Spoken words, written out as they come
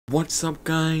What's up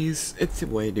guys, it's your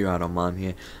boy Radrodman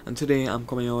here, and today I'm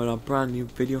coming out with a brand new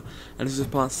video, and this is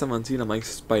part 17 of my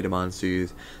Spider-Man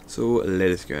series, so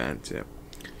let us get into it.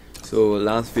 So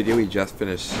last video we just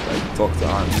finished, talked to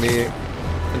Aunt May,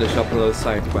 finished up a little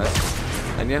side quest,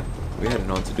 and yeah, we're heading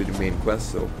on to do the main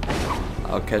quest, so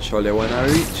I'll catch all there when I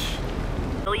reach.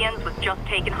 Millions was just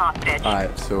taken hostage.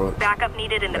 Alright, so backup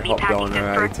needed in the hop down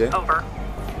meatpacking right district. here. Over.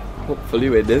 Hopefully,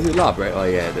 wait, there's a lab, right? Oh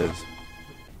yeah, it is.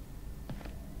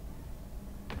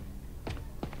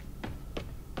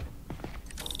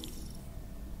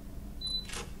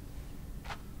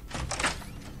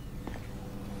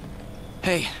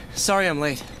 Hey, sorry I'm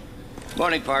late.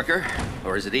 Morning, Parker.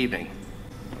 Or is it evening?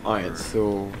 Alright,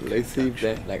 so let's see if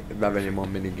they have any more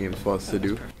mini games for us to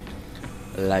do.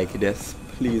 Like this,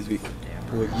 please.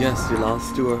 Oh yes, the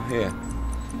last two are here.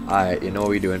 Alright, you know what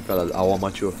we're doing, fellas. I want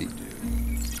my trophy.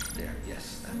 There,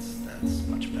 yes, that's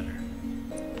much better.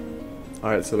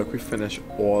 Alright, so look, we finish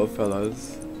all,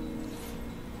 fellas.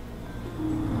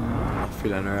 I'm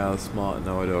feeling real smart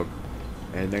now, dog.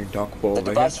 And then talk over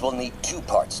The device will need two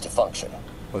parts to function.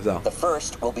 What's that? The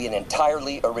first will be an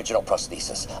entirely original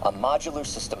prosthesis, a modular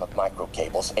system of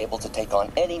microcables able to take on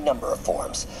any number of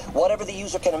forms, whatever the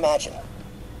user can imagine.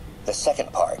 The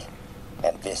second part,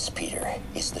 and this, Peter,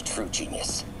 is the true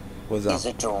genius, What's that? is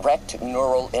a direct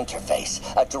neural interface,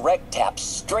 a direct tap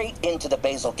straight into the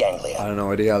basal ganglia. I don't know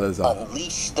what the hell is that.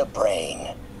 Unleash the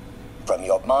brain, from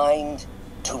your mind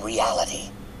to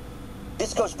reality.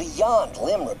 This goes beyond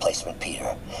limb replacement,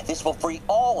 Peter. This will free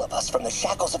all of us from the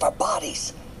shackles of our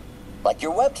bodies. Like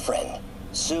your webbed friend,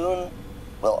 soon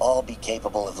we'll all be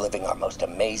capable of living our most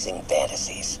amazing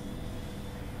fantasies.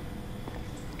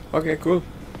 Okay, cool.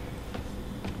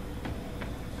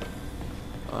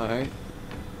 Alright.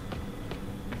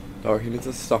 Dog, he needs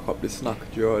to stock up the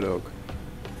snack drawer, dog.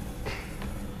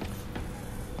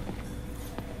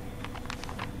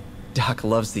 Doc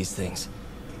loves these things.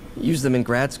 Used them in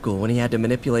grad school when he had to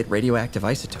manipulate radioactive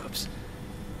isotopes.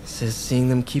 Says seeing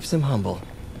them keeps him humble.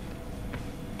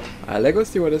 Alright, let's go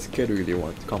see what this kid really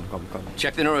wants. Come.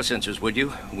 Check the neurosensors, would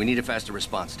you? We need a faster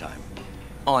response time.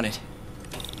 On it.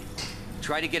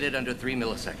 Try to get it under 3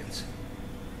 milliseconds.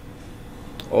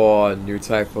 Or a new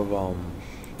type of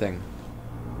thing.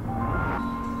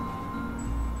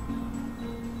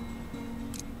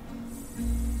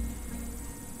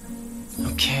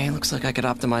 Okay, looks like I could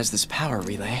optimize this power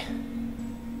relay.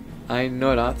 I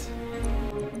know that.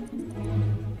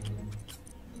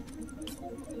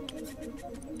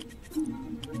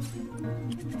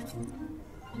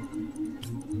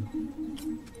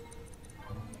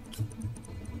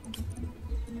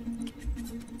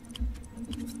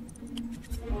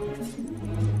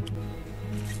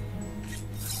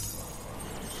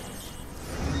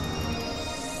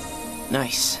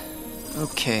 Nice.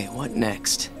 Okay, what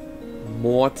next?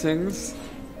 More things.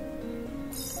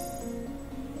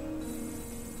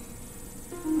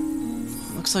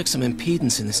 Looks like some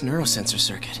impedance in this neurosensor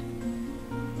circuit.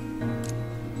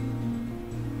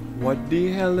 What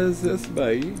the hell is this,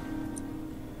 baby?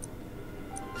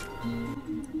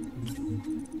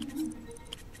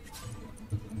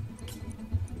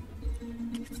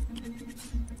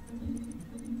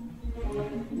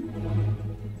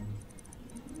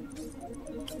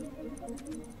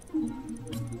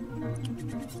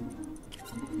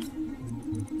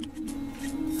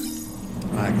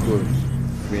 Alright, cool.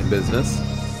 We in business?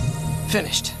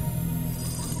 Finished.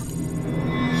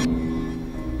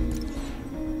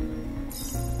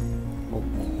 Oh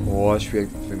gosh, we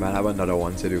might have another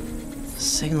one to do.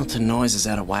 Signal to noise is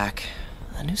out of whack.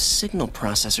 A new signal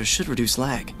processor should reduce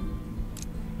lag.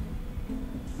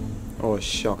 Oh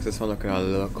shucks, this one looking a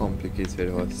little complicated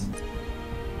us.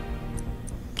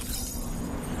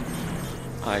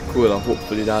 Alright, cool.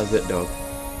 Hopefully that's it though.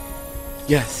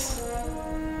 Yes!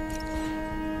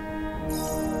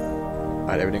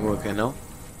 Alright, everything working now?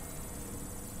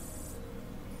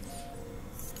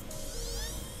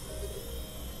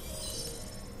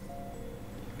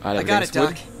 Alright, I got it,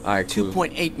 Doc. Alright, cool.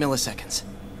 2.8 milliseconds.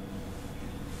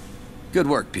 Good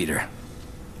work, Peter.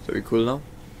 So we cool now?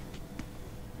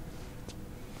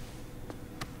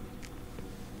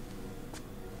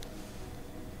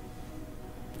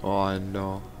 Oh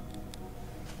no.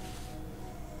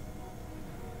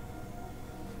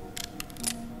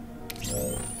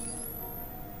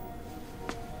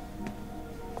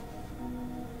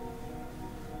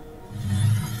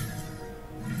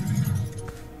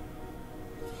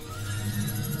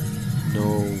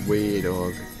 No way,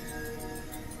 dog.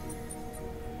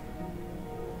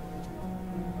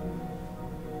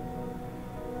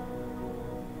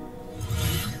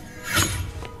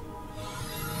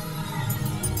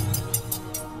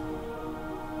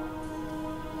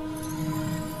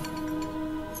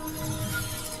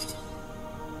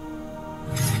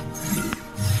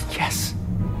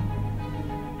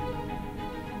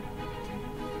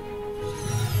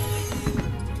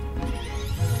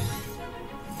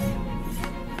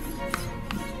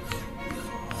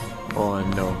 Oh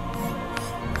no.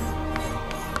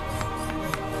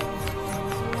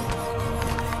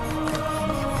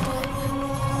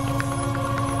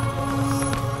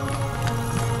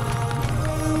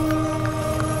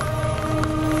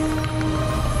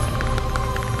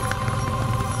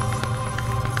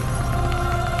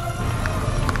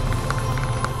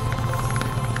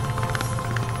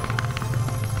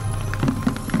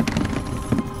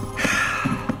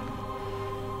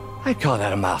 I'd call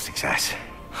that a mild success.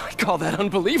 I call that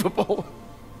unbelievable.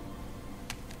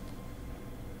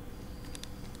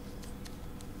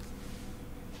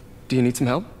 Do you need some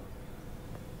help?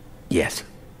 Yes.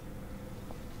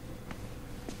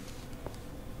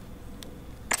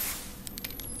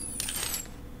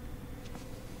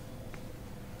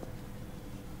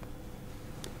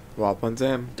 What happened to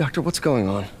him? Doctor, what's going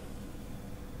on?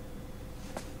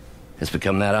 It's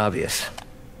become that obvious.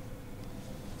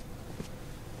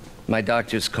 My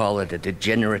doctors call it a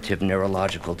degenerative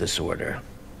neurological disorder.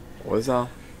 What is that?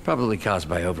 Probably caused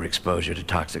by overexposure to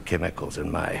toxic chemicals in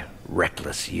my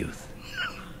reckless youth.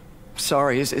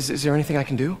 Sorry, is there anything I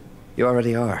can do? You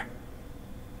already are.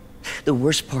 The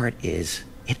worst part is,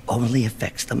 it only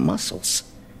affects the muscles.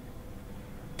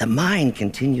 The mind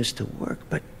continues to work,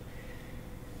 but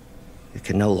it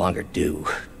can no longer do.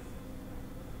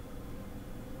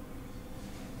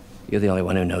 You're the only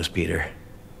one who knows, Peter.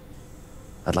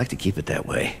 I'd like to keep it that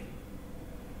way.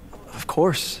 Of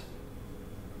course.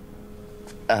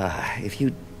 If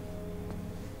you'd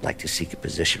like to seek a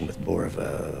position with more of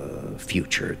a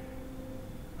future.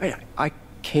 I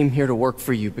came here to work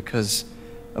for you because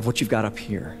of what you've got up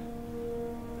here.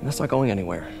 And that's not going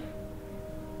anywhere.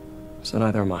 So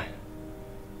neither am I.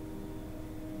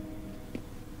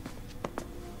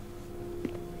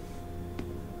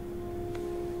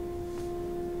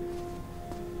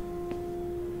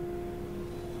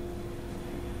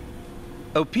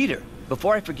 Oh, Peter,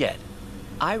 before I forget,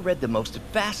 I read the most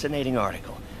fascinating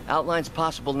article. Outlines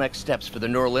possible next steps for the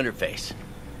neural interface.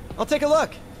 I'll take a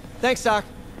look. Thanks, Doc.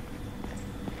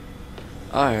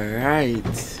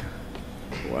 Alright.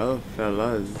 Well,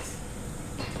 fellas.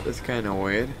 That's kind of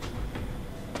weird.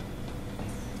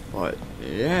 But,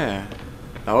 yeah.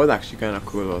 That was actually kind of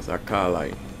cool. Also, I kind of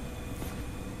like.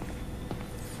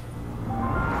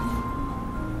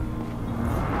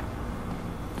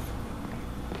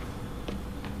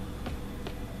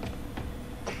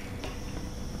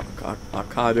 I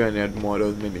can't do any more of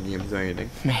those mini games or anything.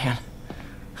 Man,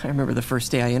 I remember the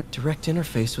first day I direct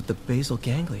interface with the basal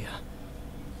ganglia.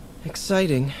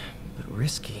 Exciting, but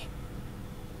risky.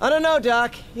 I don't know,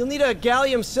 Doc. You'll need a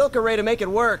gallium silk array to make it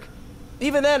work.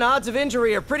 Even then, odds of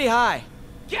injury are pretty high.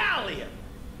 Gallium!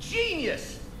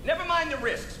 Genius! Never mind the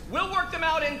risks. We'll work them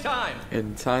out in time.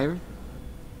 In time?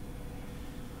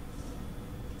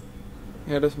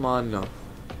 Yeah, this man now.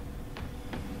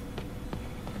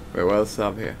 Wait, what else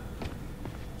up here?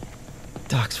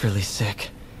 Doc's really sick.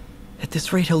 At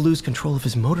this rate, he'll lose control of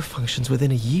his motor functions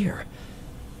within a year.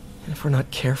 And if we're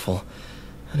not careful,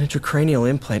 an intracranial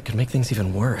implant could make things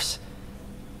even worse.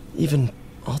 Even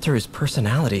alter his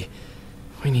personality.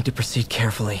 We need to proceed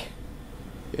carefully.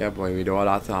 Yeah, boy, we don't want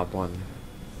that to happen.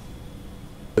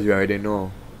 Because we already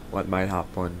know what might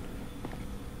happen.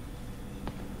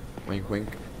 Wink, wink.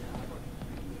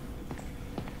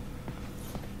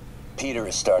 Peter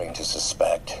is starting to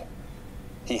suspect.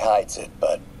 He hides it,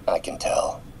 but I can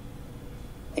tell.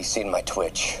 He's seen my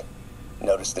twitch,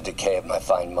 noticed the decay of my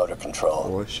fine motor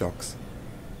control. Oh, shucks.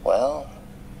 Well,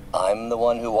 I'm the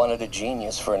one who wanted a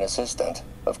genius for an assistant.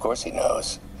 Of course he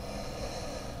knows.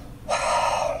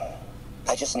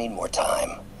 I just need more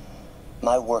time.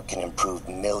 My work can improve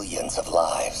millions of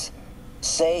lives.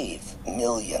 Save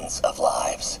millions of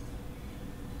lives.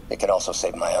 It can also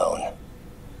save my own.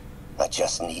 I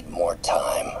just need more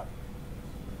time.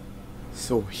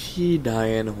 So he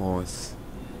dying horse.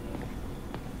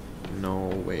 No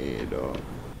way, dog.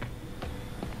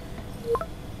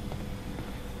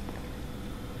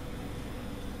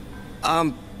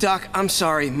 Doc, I'm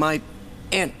sorry. My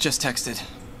aunt just texted.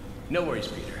 No worries,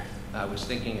 Peter. I was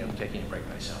thinking of taking a break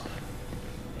myself.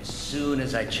 As soon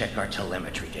as I check our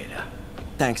telemetry data.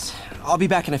 Thanks. I'll be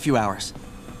back in a few hours.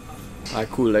 Alright,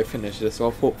 cool. Let's finish this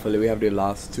off. Hopefully we have the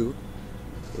last two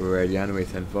ready and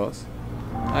waiting for us.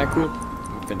 Alright, cool.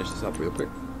 We'll finish this up real quick.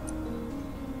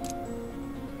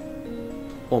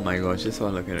 Oh my gosh, this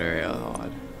one looking real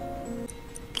hard.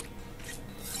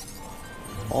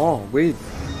 Oh, wait.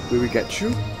 Will we get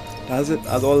through? That's it?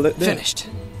 That's all lit there? Finished.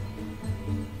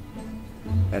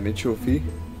 Any trophy?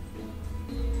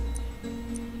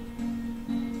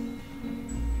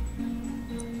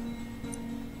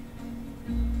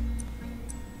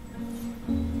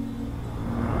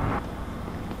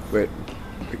 Wait,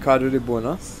 we can't do the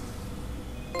bonus?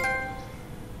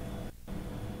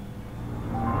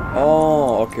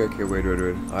 Oh, okay, wait.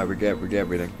 Alright, we get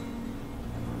everything.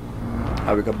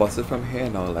 Alright, we can bust it from here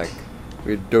now, like,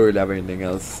 we don't really have anything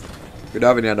else. We don't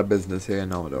have any other business here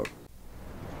now, though.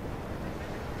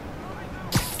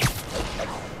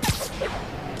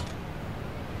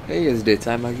 Hey, it's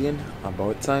daytime again.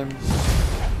 About time.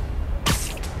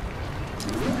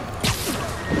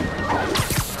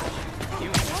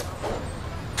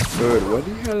 Dude, what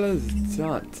the hell is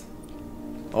that?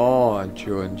 Oh, a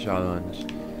drone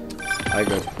challenge. I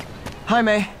got. Hi,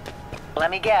 May.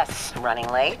 Let me guess, running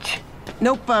late?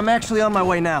 Nope, I'm actually on my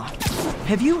way now.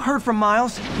 Have you heard from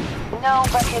Miles? No,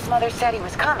 but his mother said he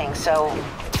was coming, so...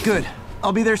 Good.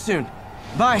 I'll be there soon.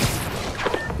 Bye.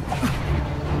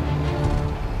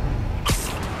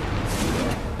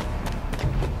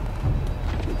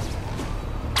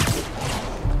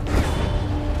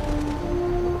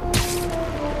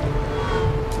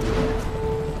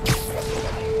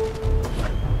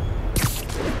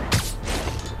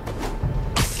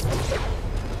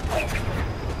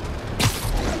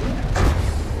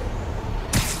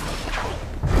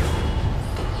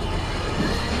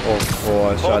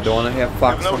 Of course, I don't want to hear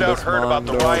facts You've no from doubt this heard man, about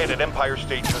the though. riot at Empire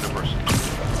State University.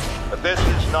 But this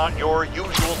is not your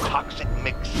usual toxic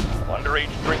mix of underage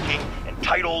drinking,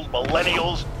 entitled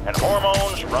millennials, and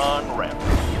hormones run rampant.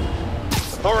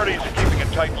 Authorities are keeping a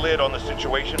tight lid on the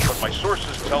situation, but my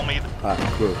sources tell me that...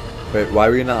 Ah, cool. Wait, why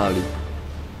are we in the alley?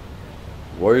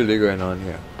 What are really going on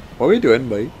here? What are we doing,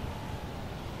 boy?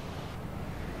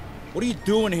 What are you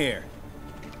doing here?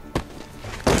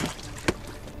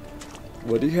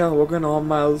 What the hell? What going on,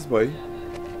 Miles, boy?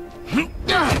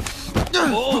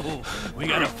 Oh, we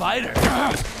got a fighter.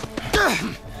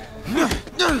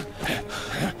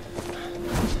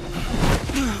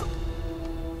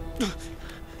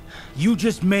 You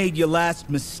just made your last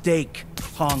mistake,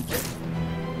 punk.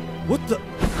 What the?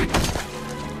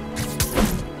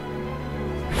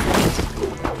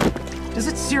 Does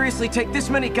it seriously take this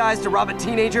many guys to rob a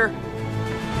teenager?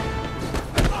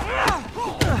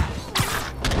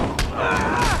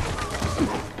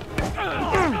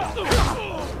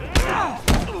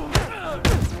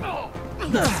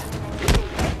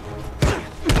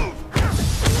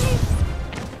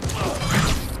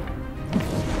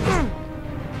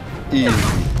 Easy.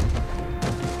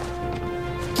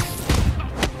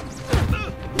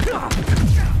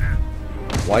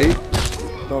 Why?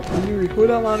 No, who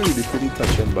that man really pretty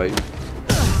touching, boy?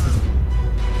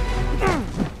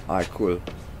 Alright, cool.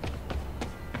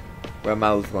 Where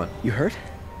Miles gone? You hurt?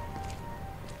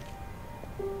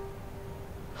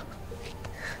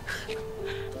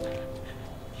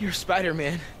 You're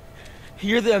Spider-Man.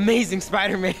 You're the amazing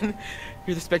Spider-Man.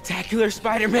 You're the spectacular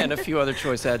Spider-Man. And a few other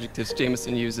choice adjectives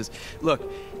Jameson uses. Look,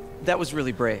 that was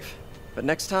really brave. But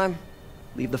next time,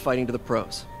 leave the fighting to the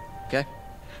pros. Okay?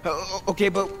 Okay,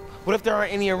 but what if there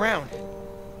aren't any around?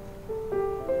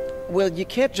 Well, you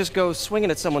can't just go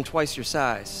swinging at someone twice your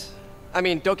size. I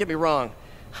mean, don't get me wrong.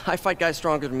 I fight guys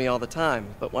stronger than me all the time.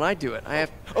 But when I do it, I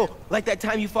have... Oh, like that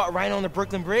time you fought Rhino on the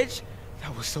Brooklyn Bridge?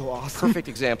 That was so awesome. Perfect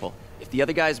example. If the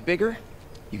other guy's bigger,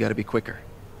 you gotta be quicker.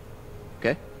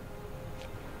 Okay?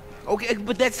 Okay,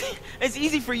 but that's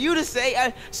easy for you to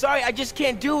say. Sorry, I just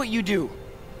can't do what you do.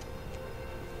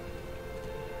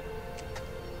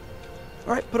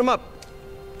 All right, put him up.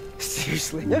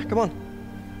 Seriously? Yeah, come on.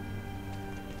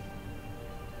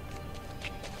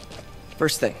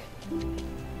 First thing,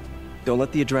 don't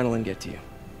let the adrenaline get to you.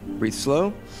 Breathe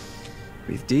slow,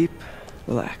 breathe deep,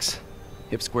 relax.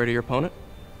 Hip square to your opponent.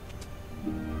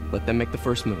 Let them make the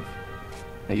first move.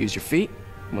 Now use your feet,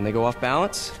 and when they go off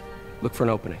balance, look for an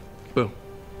opening. Boom.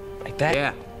 Like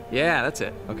that? Yeah, that's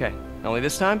it. Okay, only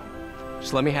this time,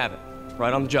 just let me have it.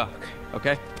 Right on the jaw,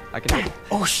 okay? I can...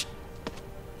 Oh,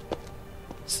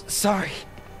 sorry.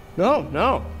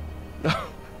 No.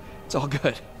 It's all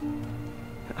good.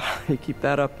 You keep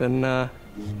that up and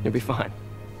you'll be fine.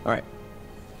 All right,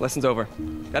 lesson's over.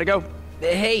 Gotta go.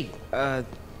 Hey,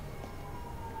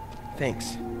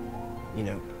 thanks. You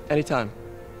know. Anytime.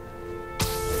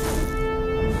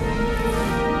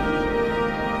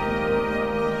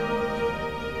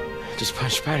 Just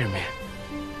punch Spider-Man.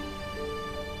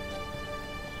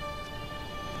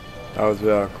 That was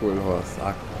very cool, horse.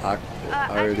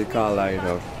 I really can't lie,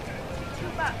 though.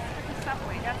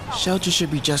 Shelter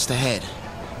should be just ahead.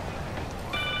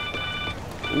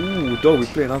 Ooh, dog, we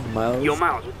playing off Miles. Yo,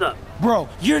 Miles, what's up? Bro,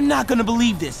 you're not gonna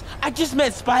believe this. I just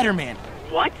met Spider-Man.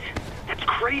 What? That's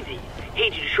crazy. Hey,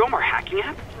 did you show him our hacking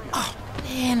app? Oh,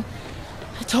 man.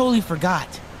 I totally forgot.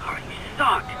 Oh, you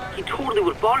suck. He totally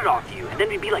would have bought it off you, and then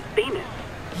we'd be like famous.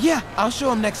 Yeah, I'll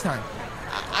show him next time.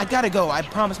 I gotta go. I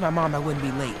promised my mom I wouldn't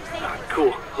be late.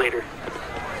 Cool. Later.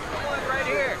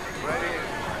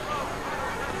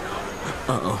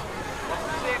 Uh-oh.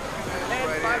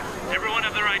 Everyone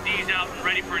have their IDs out and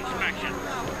ready for inspection.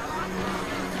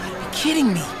 You're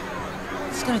kidding me.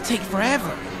 It's gonna take forever.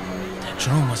 That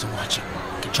drone wasn't watching.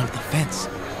 I could jump the fence.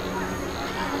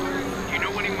 Do you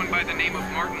know anyone by the name of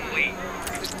Martin Lee?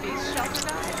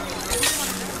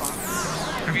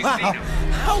 Have you seen Wow, him?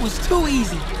 that was too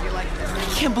easy.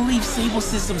 I can't believe Sable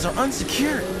systems are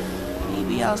unsecured.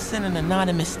 Maybe I'll send an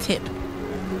anonymous tip.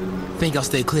 Think I'll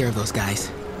stay clear of those guys.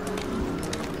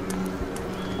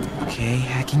 Okay,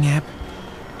 hacking app.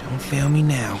 Don't fail me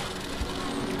now.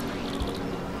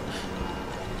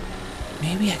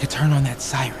 Maybe I could turn on that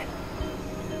siren.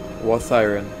 What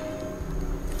siren?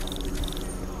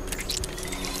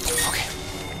 Okay.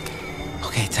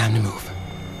 Okay, time to move.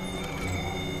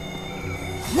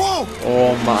 Whoa!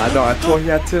 Oh my, no, I thought he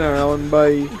had turn around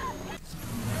by.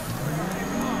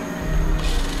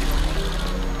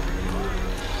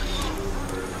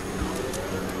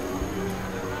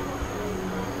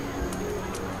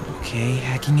 Okay,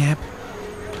 hacking app.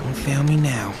 Don't fail me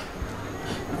now.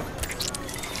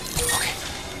 Okay.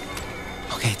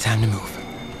 Okay, time to move.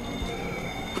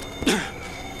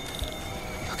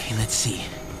 Okay, let's see.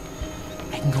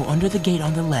 I can go under the gate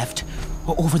on the left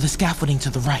or over the scaffolding to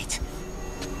the right.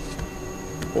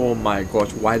 Oh my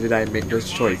gosh, why did I make this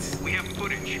choice? We have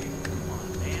footage. Come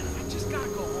on, man. I just gotta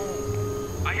go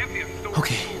home. I have the authority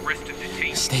Okay. to arrest and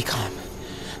detain. Stay calm.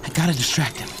 I gotta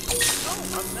distract him.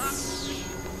 No, I'm not.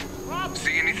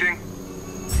 See anything?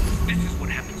 This is what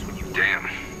happens when you... Damn.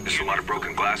 There's a lot of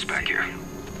broken glass back here.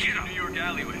 Get up. New York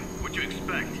alleyway. What'd you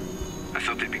expect? I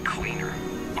thought they'd be cleaner,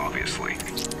 obviously.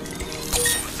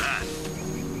 What was that?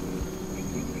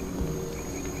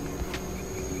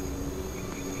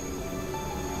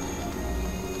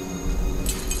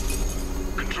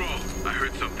 Control, I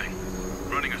heard something.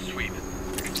 Running a sweep.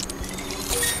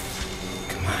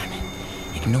 Come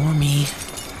on. Ignore me.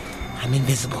 I'm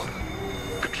invisible.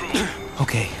 Control.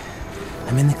 Okay.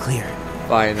 I'm in the clear.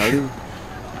 Finally.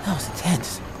 That was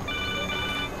intense.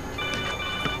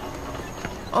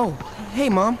 Oh, hey,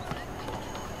 Mom.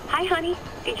 Hi, honey.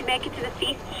 Did you make it to the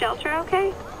feast shelter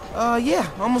okay? Yeah,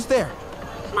 almost there.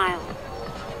 Miles,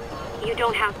 you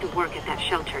don't have to work at that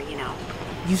shelter, you know.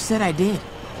 You said I did.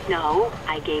 No,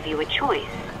 I gave you a choice.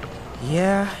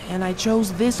 Yeah, and I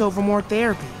chose this over more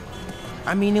therapy.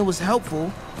 I mean, it was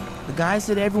helpful. The guy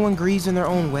said everyone grieves in their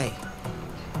own way.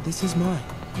 This is mine.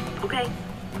 Okay.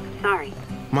 Sorry.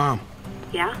 Mom,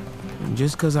 Yeah?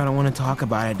 just because I don't want to talk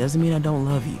about it doesn't mean I don't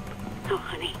love you. Oh,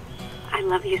 honey. I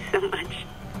love you so much.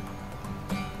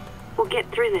 We'll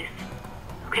get through this.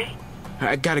 Okay?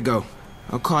 I gotta go.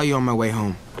 I'll call you on my way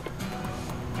home.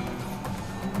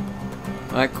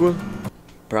 Alright, cool.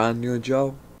 Brand new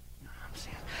job.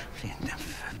 Seeing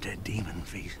the demon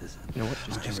faces. You know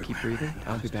what? Just keep breathing.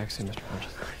 I'll be back soon, Mr.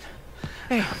 Hodges.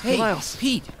 Hey, Miles.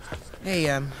 Pete.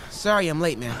 Hey, sorry I'm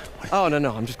late, man. Oh,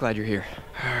 no, I'm just glad you're here.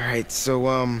 Alright, so,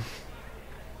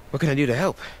 what can I do to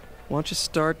help? Why don't you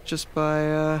start just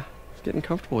by, getting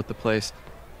comfortable with the place.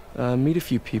 Meet a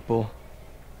few people.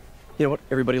 You know what?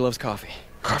 Everybody loves coffee.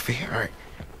 Coffee? Alright.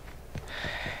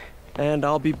 And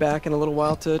I'll be back in a little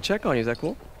while to check on you. Is that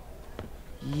cool?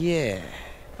 Yeah.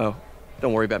 Oh,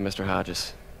 don't worry about Mr.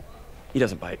 Hodges. He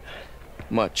doesn't bite.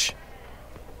 Much.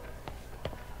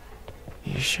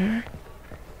 You sure?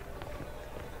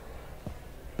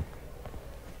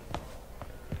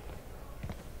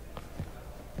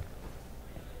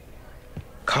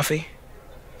 Coffee?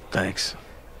 Thanks.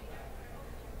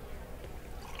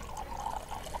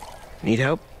 Need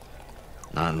help?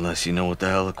 Not unless you know what the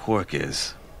hell a quark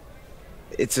is.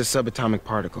 It's a subatomic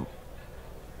particle.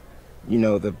 You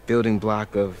know, the building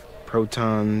block of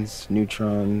protons,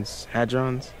 neutrons,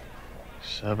 hadrons?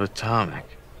 Subatomic.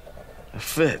 It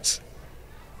fits.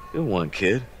 Good one,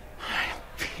 kid.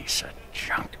 Piece of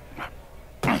junk.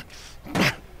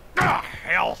 Ah,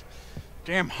 hell.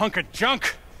 Damn hunk of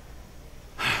junk.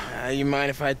 You mind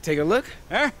if I take a look?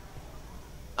 Huh?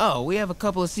 Oh, we have a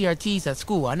couple of CRTs at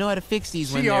school. I know how to fix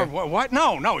these when they're... What?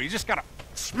 No, you just gotta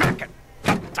smack it.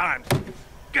 Couple times.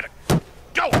 Get it.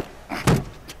 Go!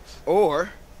 Or,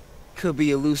 could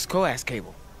be a loose coax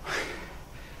cable.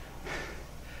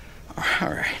 All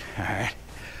right.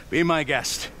 Be my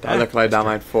guest. That looked like that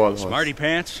might fall. Smarty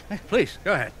pants. Hey, please,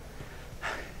 go ahead.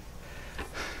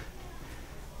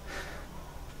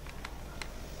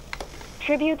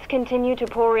 Tributes continue to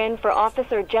pour in for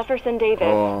Officer Jefferson Davis,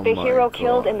 Oh the my hero God.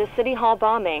 killed in the City Hall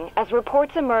bombing, as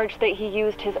reports emerge that he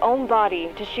used his own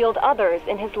body to shield others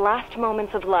in his last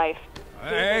moments of life.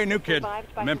 Hey, new kid.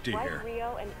 Survived by I'm his empty wife here.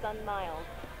 Rio and son Miles,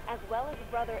 as well as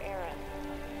brother Aaron.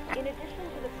 In addition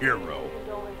to the Hero.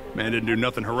 Man didn't do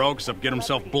nothing heroic except get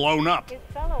himself blown up. his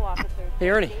fellow officers, Hey,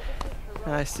 Ernie.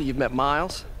 I see you've met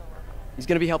Miles. He's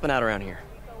gonna be helping out around here.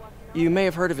 You may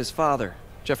have heard of his father,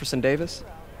 Jefferson Davis.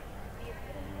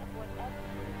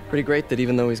 Pretty great that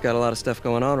even though he's got a lot of stuff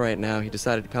going on right now, he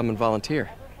decided to come and volunteer.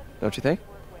 Don't you think?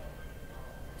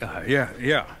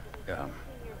 Yeah.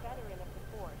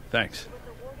 Thanks.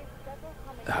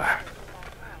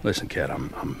 Listen, kid,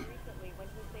 I'm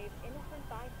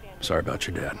sorry about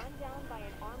your dad.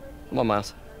 Come on,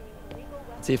 Miles.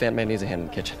 Let's see if Aunt May needs a hand in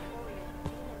the kitchen.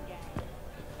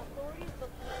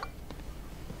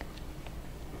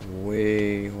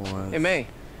 Hey, May.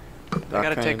 I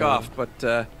gotta take off,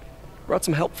 but brought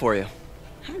some help for you.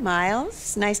 Hi,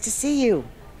 Miles. Nice to see you.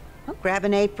 Well, grab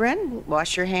an apron,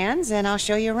 wash your hands, and I'll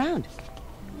show you around.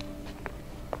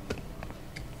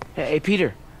 Hey,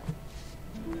 Peter.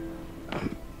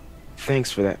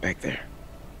 Thanks for that back there.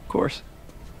 Of course.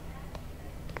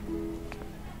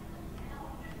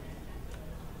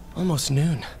 Almost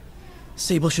noon.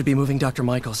 Sable should be moving Dr.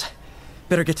 Michaels.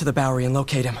 Better get to the Bowery and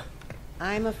locate him.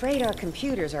 I'm afraid our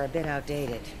computers are a bit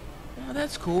outdated. Oh,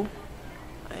 that's cool.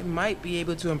 I might be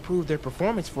able to improve their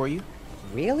performance for you.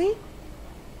 Really?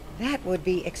 That would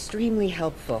be extremely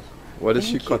helpful. What is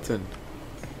she cutting?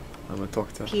 I'm gonna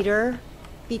talk to her. Peter,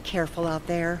 be careful out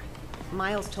there.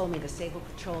 Miles told me the Sable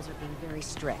patrols are being very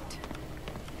strict.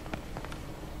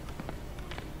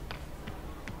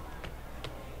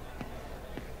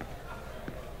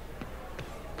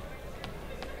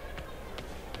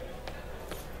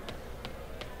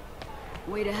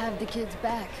 Way to have the kids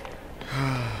back.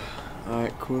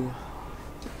 Alright, cool.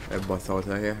 I bust out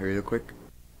of here real quick.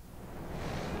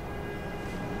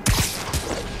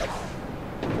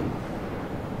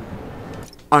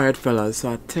 Alright fellas,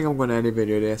 so I think I'm gonna end the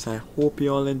video there, so I hope you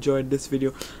all enjoyed this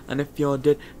video, and if you all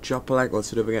did, drop a like,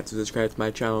 also don't forget to subscribe to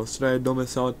my channel so that you don't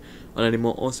miss out on any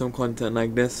more awesome content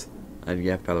like this. And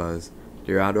yeah fellas,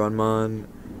 the Radrodman,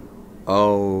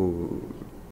 out.